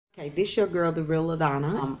Okay, this your girl, the real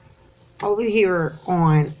Ladonna. Over here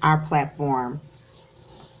on our platform,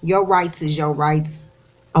 your rights is your rights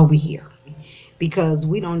over here because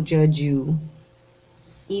we don't judge you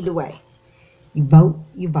either way. You vote,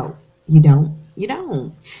 you vote. You don't, you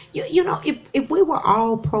don't. If we were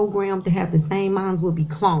all programmed to have the same minds, we'd be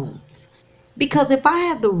clones. Because if I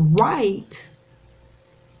have the right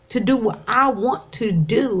to do what I want to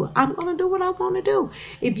do, I'm going to do what I want to do.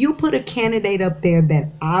 If you put a candidate up there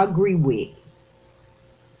that I agree with,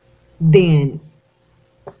 then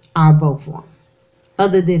I'll vote for him.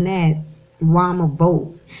 Other than that, why I'm a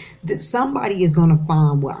vote? That somebody is gonna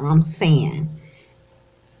find what I'm saying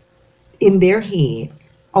in their head.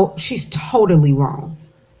 Oh, she's totally wrong.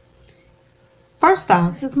 First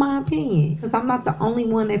off, this is my opinion because I'm not the only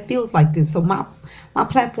one that feels like this. So my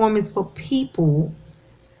platform is for people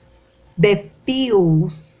that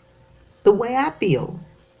feels the way I feel.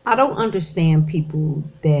 I don't understand people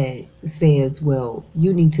that says, well,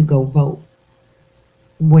 you need to go vote.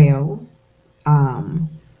 Well,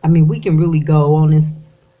 we can really go on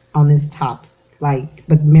this topic.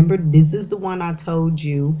 But remember, this is the one I told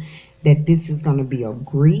you that this is gonna be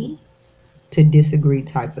agree to disagree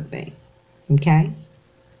type of thing. Okay?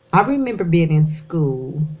 I remember being in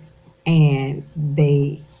school and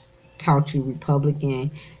they taught you Republican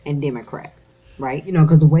and Democrat, right?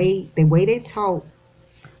 Because the way they taught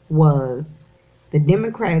was the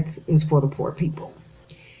Democrats is for the poor people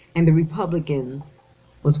and the Republicans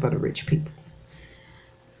was for the rich people.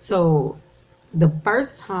 So the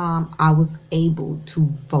first time I was able to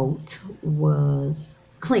vote was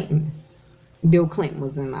Clinton. Bill Clinton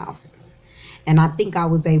was in office. And I think I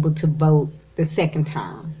was able to vote the second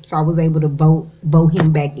time. So I was able to vote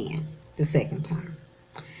him back in the second time.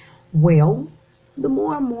 Well, the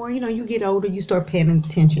more and more, you get older, you start paying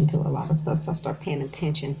attention to a lot of stuff. So I start paying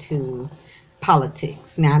attention to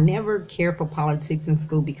politics. Now, I never cared for politics in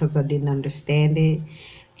school because I didn't understand it.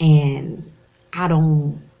 And I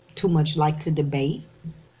don't too much like to debate.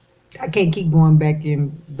 I can't keep going back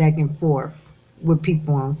and forth with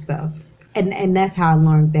people on stuff. And that's how I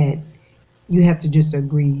learned that you have to just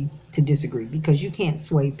agree to disagree because you can't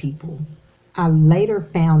sway people. I later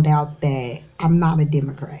found out that I'm not a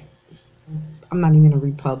Democrat. I'm not even a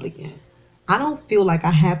Republican. I don't feel like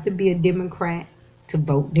I have to be a Democrat to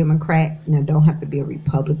vote Democrat, and I don't have to be a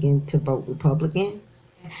Republican to vote Republican.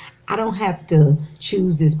 I don't have to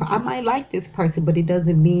choose this. I might like this person, but it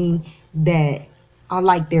doesn't mean that I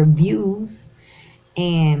like their views.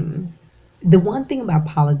 And the one thing about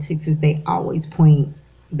politics is they always point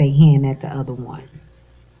their hand at the other one.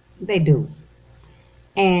 They do.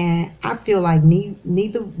 And I feel like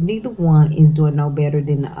neither one is doing no better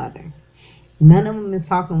than the other. None of them is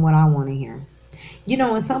talking what I want to hear.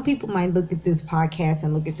 And some people might look at this podcast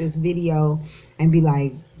and look at this video and be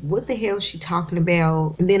like, what the hell is she talking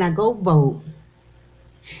about? And then I go vote.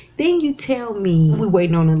 Then you tell me we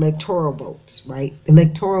waiting on electoral votes, right? The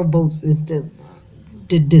electoral votes is the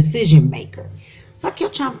decision maker. So I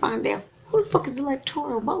kept trying to find out who the fuck is the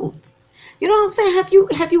electoral votes. You know what I'm saying?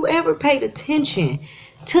 Have you ever paid attention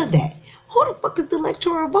to that? Who the fuck is the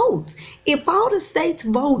electoral votes? If all the states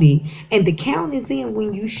voted and the count is in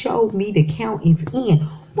when you showed me the count is in,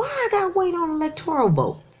 why I gotta wait on electoral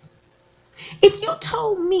votes? If you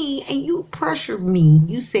told me and you pressured me,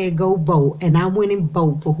 you said go vote, and I went and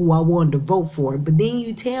vote for who I wanted to vote for, but then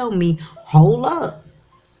you tell me, hold up,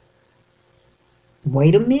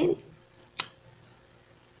 wait a minute.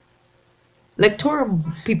 Electoral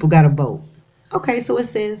people gotta vote. Okay, so it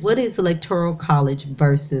says, what is electoral college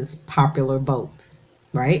versus popular votes,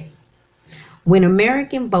 right? When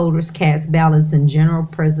American voters cast ballots in general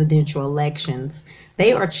presidential elections,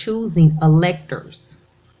 they are choosing electors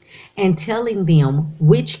and telling them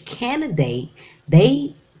which candidate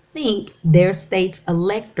they think their state's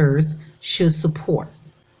electors should support.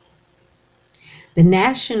 The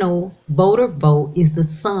national voter vote is the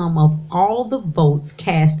sum of all the votes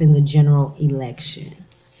cast in the general election.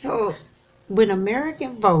 So, when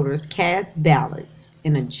American voters cast ballots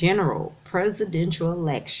in a general presidential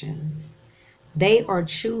election, they are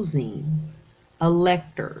choosing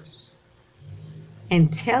electors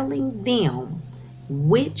and telling them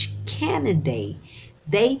which candidate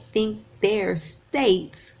they think their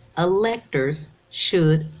state's electors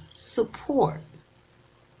should support.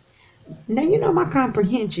 Now, my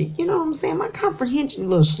comprehension, you know what I'm saying? My comprehension a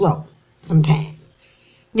little slow sometimes.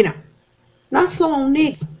 Not slow on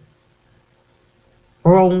niggas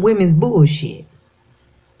or on women's bullshit.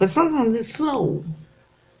 But sometimes it's slow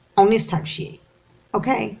on this type of shit.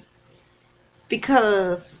 Okay?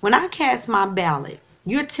 Because when I cast my ballot,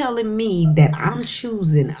 You're telling me that I'm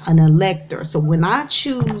choosing an elector. So when I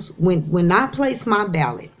choose, when I place my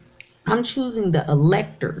ballot, I'm choosing the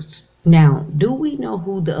electors. Now, do we know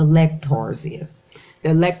who the electors is? The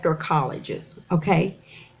electoral colleges, okay?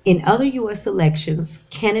 In other U.S. elections,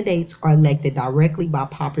 candidates are elected directly by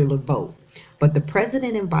popular vote, but the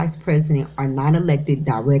president and vice president are not elected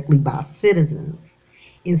directly by citizens.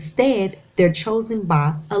 Instead, they're chosen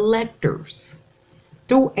by electors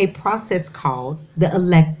through a process called the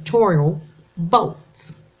electoral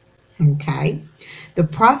votes. Okay? The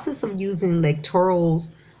process of using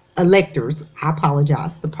electors, I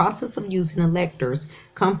apologize. The process of using electors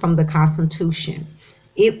come from the Constitution.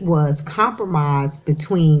 It was compromised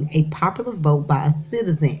between a popular vote by a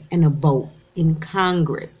citizen and a vote in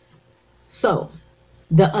Congress. So,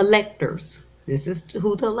 the electors, this is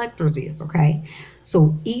who the electors is, okay?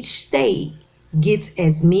 So each state gets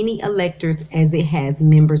as many electors as it has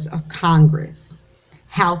members of Congress,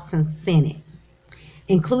 House and Senate,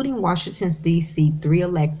 including Washington, D.C., 3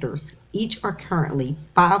 electors. Each are currently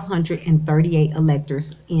 538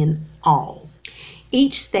 electors in all.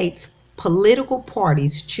 Each state's political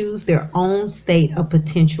parties choose their own state of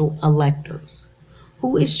potential electors.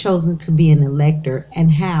 Who is chosen to be an elector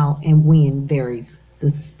and how and when varies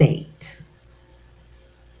the state.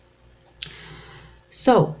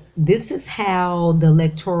 So this is how the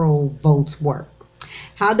electoral votes work.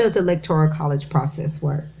 How does the electoral college process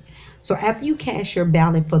work? So after you cast your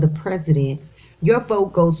ballot for the president, your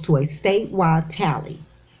vote goes to a statewide tally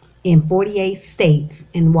in 48 states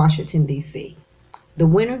in Washington, D.C. The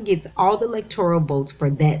winner gets all the electoral votes for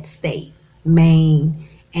that state. Maine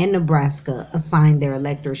and Nebraska assign their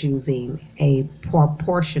electors using a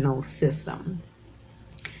proportional system.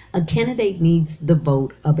 A candidate needs the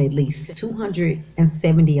vote of at least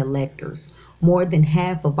 270 electors, more than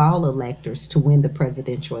half of all electors, to win the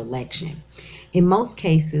presidential election. In most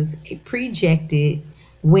cases, a projected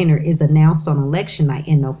winner is announced on election night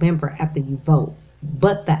in November after you vote,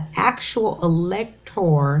 but the actual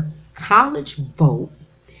electoral college vote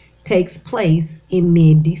takes place in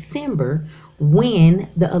mid-December when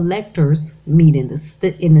the electors meet in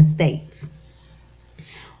the states.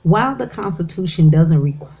 While the Constitution doesn't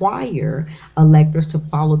require electors to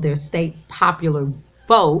follow their state popular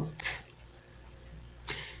vote,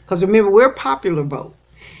 because remember, we're popular vote,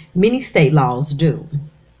 many state laws do.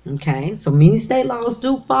 Okay, so many state laws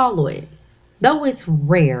do follow it. Though it's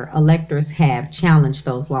rare, electors have challenged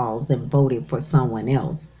those laws and voted for someone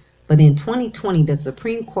else. But in 2020, the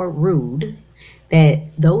Supreme Court ruled that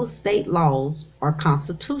those state laws are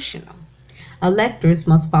constitutional. Electors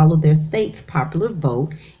must follow their state's popular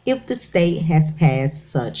vote if the state has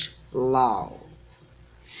passed such laws.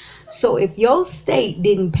 So if your state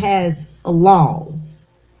didn't pass a law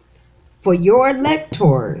for your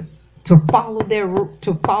electors to follow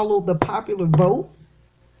the popular vote,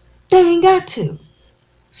 they ain't got to.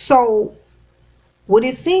 So what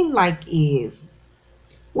it seemed like is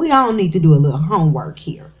we all need to do a little homework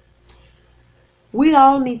here. We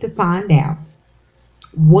all need to find out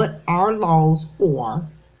what our laws are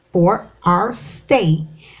for our state,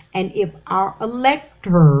 and if our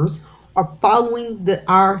electors are following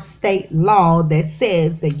our state law that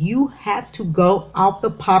says that you have to go off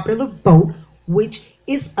the popular vote, which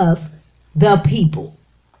is us, the people.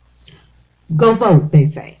 Go vote, they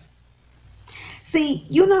say. See,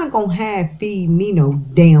 you're not going to feed me no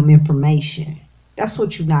damn information. That's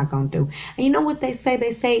what you're not going to do. And you know what they say?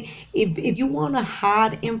 They say if you want to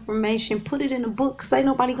hide information, put it in a book, because ain't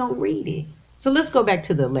nobody going to read it. So let's go back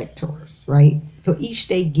to the electors, right? So each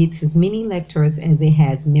state gets as many electors as it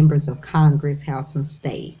has members of Congress, House, and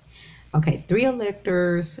state. Okay, 3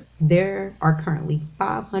 electors. There are currently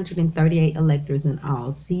 538 electors in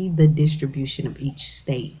all. See the distribution of each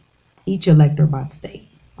state, each elector by state.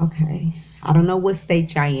 Okay, I don't know what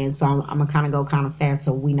state y'all in, so I'm going to kind of go kind of fast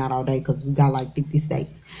so we not all day, because we got like 50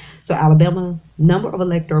 states. So Alabama, number of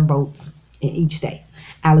electoral votes in each state.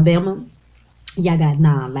 Alabama, y'all got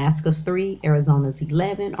 9. Alaska's 3. Arizona's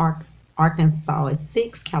 11. Arkansas is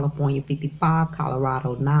 6. California 55.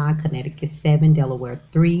 Colorado 9. Connecticut 7. Delaware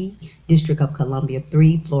 3. District of Columbia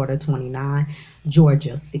 3. Florida 29.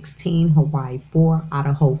 Georgia 16. Hawaii 4.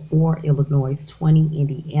 Idaho 4. Illinois 20.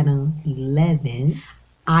 Indiana 11.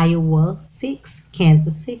 Iowa 6,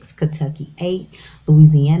 Kansas 6, Kentucky 8,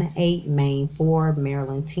 Louisiana 8, Maine 4,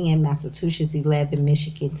 Maryland 10, Massachusetts 11,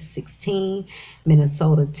 Michigan 16,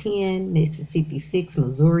 Minnesota 10, Mississippi 6,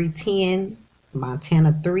 Missouri 10,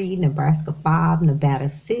 Montana 3, Nebraska 5, Nevada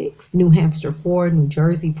 6, New Hampshire 4, New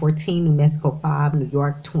Jersey 14, New Mexico 5, New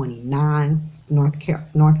York 29, North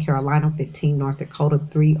Carolina 15, North Dakota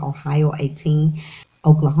 3, Ohio 18,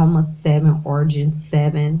 Oklahoma 7, Oregon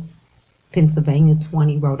 7, Pennsylvania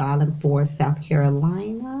 20, Rhode Island 4, South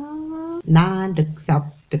Carolina 9, South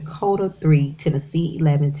Dakota 3, Tennessee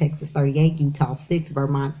 11, Texas 38, Utah 6,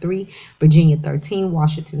 Vermont 3, Virginia 13,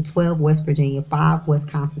 Washington 12, West Virginia 5,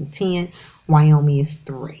 Wisconsin 10, Wyoming is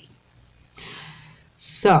 3.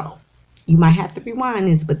 So you might have to rewind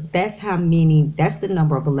this, but that's the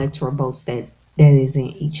number of electoral votes that is in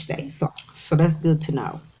each state. So that's good to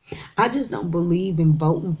know. I just don't believe in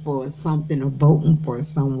voting for something or voting for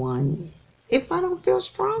someone if I don't feel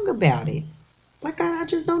strong about it. Like, I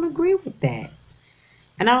just don't agree with that.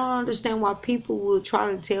 And I don't understand why people will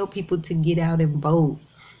try to tell people to get out and vote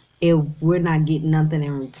if we're not getting nothing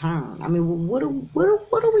in return. I mean, what are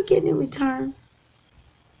we getting in return?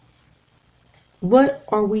 What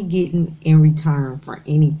are we getting in return for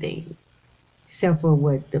anything? Except for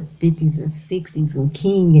what, the 50s and 60s when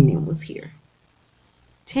King and them was here.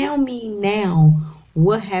 Tell me now,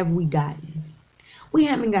 what have we gotten? We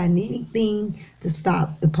haven't gotten anything to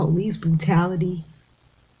stop the police brutality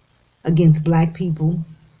against black people.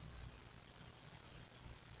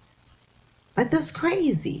 Like, that's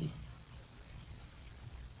crazy.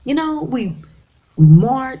 You know, we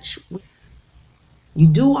march, you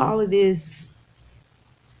do all of this,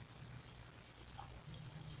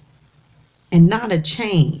 and not a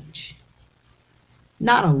change,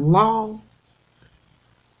 not a law,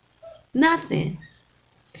 nothing.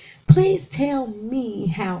 Please tell me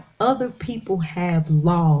how other people have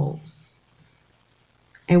laws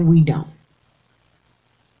and we don't.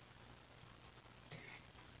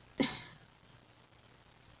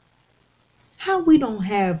 How we don't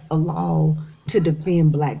have a law to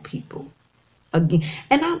defend black people again.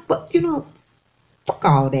 But fuck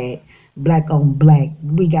all that. Black on black,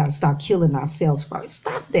 we gotta stop killing ourselves first.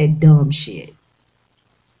 Stop that dumb shit.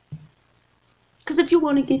 Because if you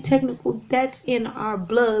want to get technical, that's in our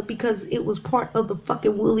blood because it was part of the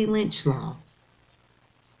fucking Willie Lynch law.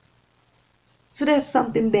 So that's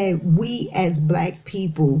something that we as black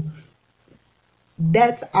people,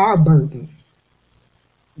 that's our burden.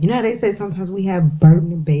 You know how they say sometimes we have burden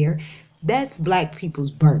to bear? That's black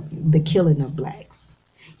people's burden, the killing of blacks.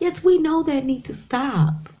 Yes, we know that need to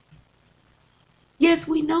stop. Yes,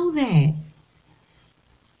 we know that.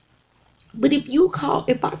 But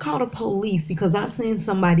if I call the police because I seen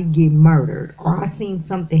somebody get murdered or I seen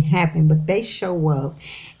something happen, but they show up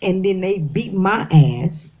and then they beat my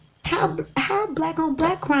ass, how black on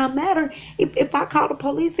black crime matter if I call the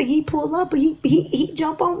police and he pull up and he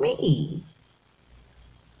jump on me?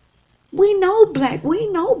 We know black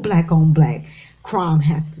on black crime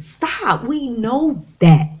has to stop. We know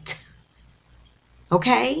that.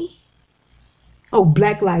 Okay? Oh,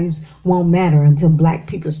 black lives won't matter until black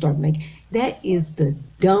people start making. That is the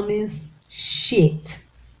dumbest shit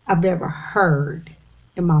I've ever heard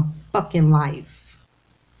in my fucking life.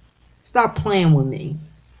 Stop playing with me.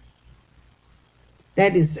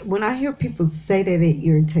 That is, when I hear people say that, it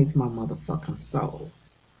irritates my motherfucking soul.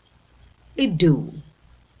 It do.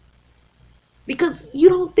 Because you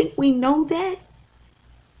don't think we know that?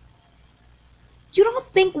 You don't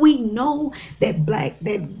think we know that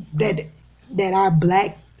that our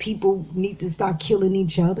black people need to stop killing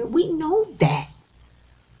each other? We know that.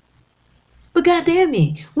 But goddamn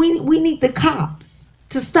it, we need the cops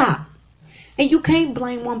to stop. And you can't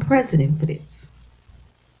blame one president for this.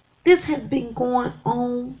 This has been going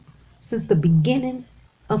on since the beginning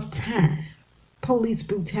of time. Police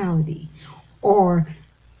brutality or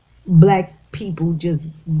black people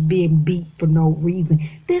just being beat for no reason.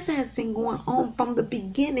 This has been going on from the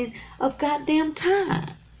beginning of goddamn time.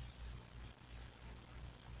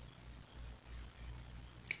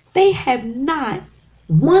 They have not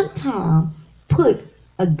one time put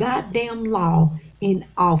a goddamn law in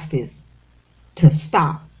office to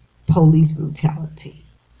stop police brutality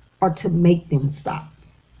or to make them stop.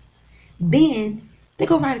 Then they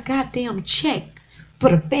go write a goddamn check for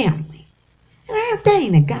the family. And if they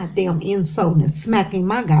ain't a goddamn insult and smacking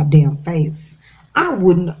my goddamn face, I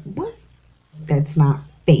wouldn't. What? That's not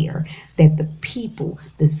fair that the people,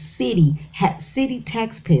 the city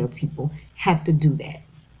taxpayer people have to do that.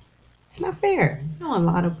 It's not fair. You know, a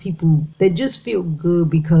lot of people that just feel good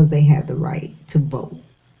because they have the right to vote.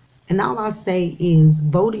 And all I say is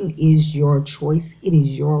voting is your choice. It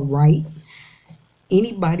is your right.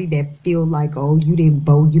 Anybody that feel like, oh, you didn't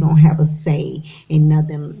vote, you don't have a say in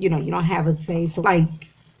nothing, you don't have a say. So, like,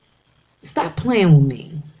 stop playing with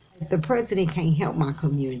me. The president can't help my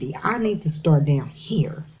community. I need to start down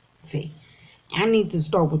here. See, I need to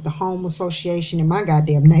start with the home association in my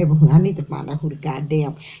goddamn neighborhood. I need to find out who the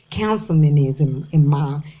goddamn councilman is in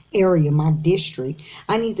area, my district,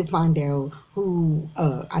 I need to find out who,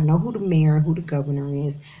 I know who the mayor, who the governor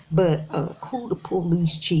is, but who the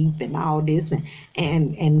police chief and all this.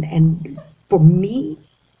 And for me,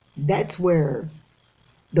 that's where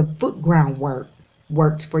the foot groundwork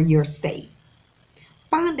works for your state.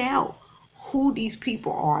 Find out who these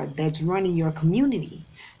people are that's running your community.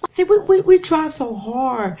 See, we try so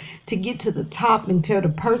hard to get to the top and tear the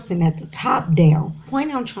person at the top down. The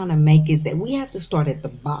point I'm trying to make is that we have to start at the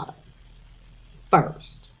bottom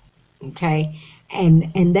first, okay?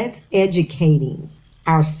 And that's educating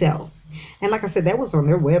ourselves. And like I said, that was on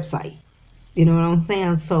their website. You know what I'm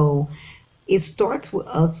saying? So it starts with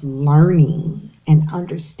us learning and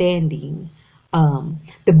understanding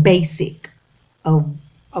the basic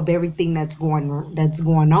of everything that's going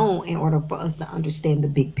on in order for us to understand the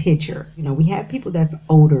big picture. You know, we have people that's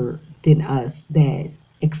older than us that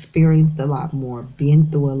experienced a lot more, been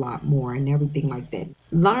through a lot more, and everything like that.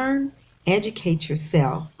 Learn, educate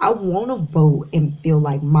yourself. I want to vote and feel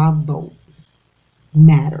like my vote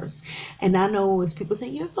matters. And I know it's people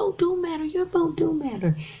saying your vote do matter, your vote do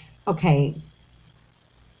matter. Okay,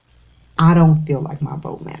 I don't feel like my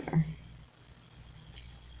vote matter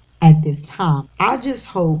at this time. I just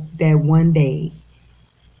hope that one day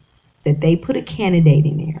that they put a candidate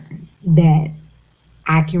in there that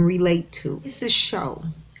I can relate to. It's this show,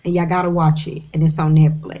 and y'all gotta watch it, and it's on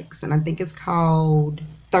Netflix, and I think it's called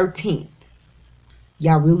 13th.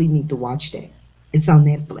 Y'all really need to watch that. It's on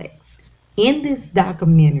Netflix. In this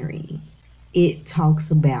documentary, it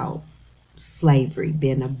talks about slavery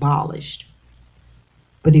being abolished.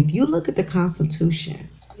 But if you look at the Constitution,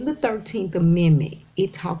 the 13th Amendment,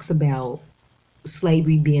 it talks about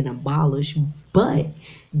slavery being abolished, but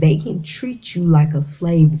they can treat you like a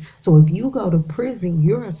slave. So if you go to prison,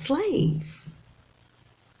 you're a slave.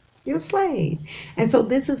 You're a slave. And so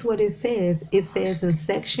this is what it says. It says in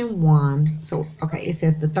Section 1, it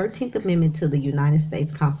says the 13th Amendment to the United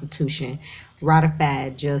States Constitution,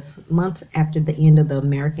 ratified just months after the end of the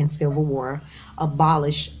American Civil War,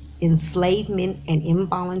 abolished enslavement and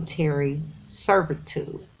involuntary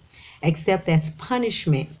servitude, except as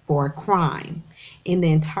punishment for a crime in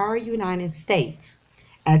the entire United States,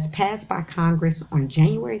 as passed by Congress on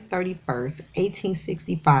January 31st,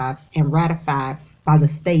 1865, and ratified by the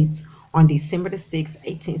states on December 6,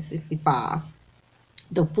 1865.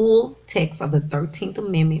 The full text of the 13th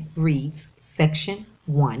Amendment reads, Section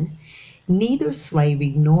 1, neither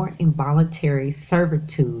slavery nor involuntary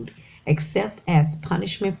servitude, except as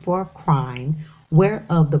punishment for a crime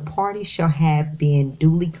whereof the party shall have been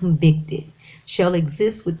duly convicted, shall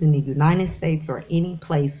exist within the United States or any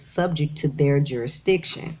place subject to their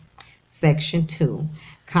jurisdiction. Section 2.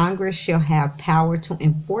 Congress shall have power to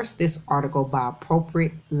enforce this article by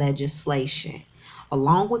appropriate legislation.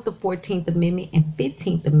 Along with the 14th Amendment and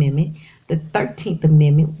 15th Amendment, the 13th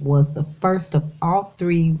Amendment was the first of all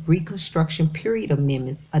three Reconstruction period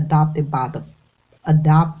amendments adopted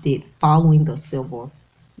following the Civil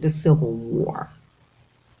War.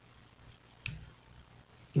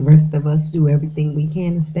 The rest of us do everything we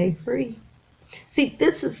can to stay free. See,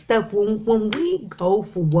 this is stuff when we go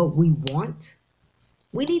for what we want,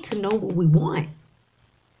 we need to know what we want.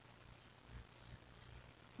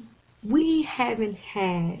 We haven't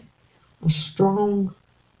had a strong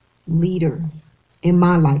leader in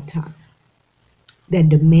my lifetime that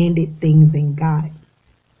demanded things and got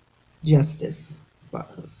justice for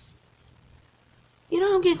us. You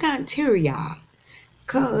know, I'm getting kind of teary-eyed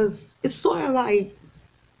because it's sort of like,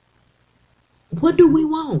 what do we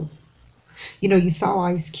want? You know, you saw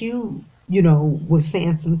Ice Cube, was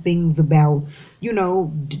saying some things about,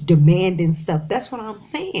 demanding stuff. That's what I'm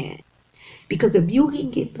saying. Because if you can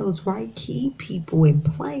get those right key people in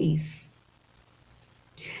place,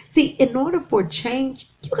 see, in order for change,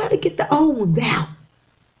 you got to get the old ones out.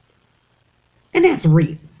 And that's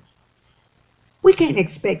real. We can't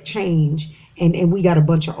expect change and we got a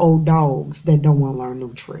bunch of old dogs that don't want to learn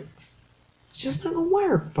new tricks. It's just not going to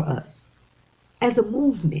work for us as a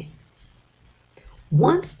movement.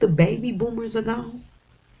 Once the baby boomers are gone,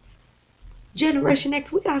 Generation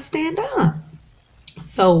X, we got to stand up.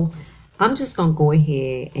 So I'm just going to go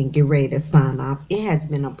ahead and get ready to sign off. It has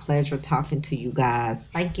been a pleasure talking to you guys.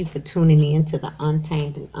 Thank you for tuning in to the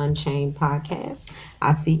Untamed and Unchained Podcast.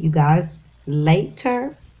 I'll see you guys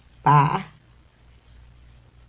later. Bye.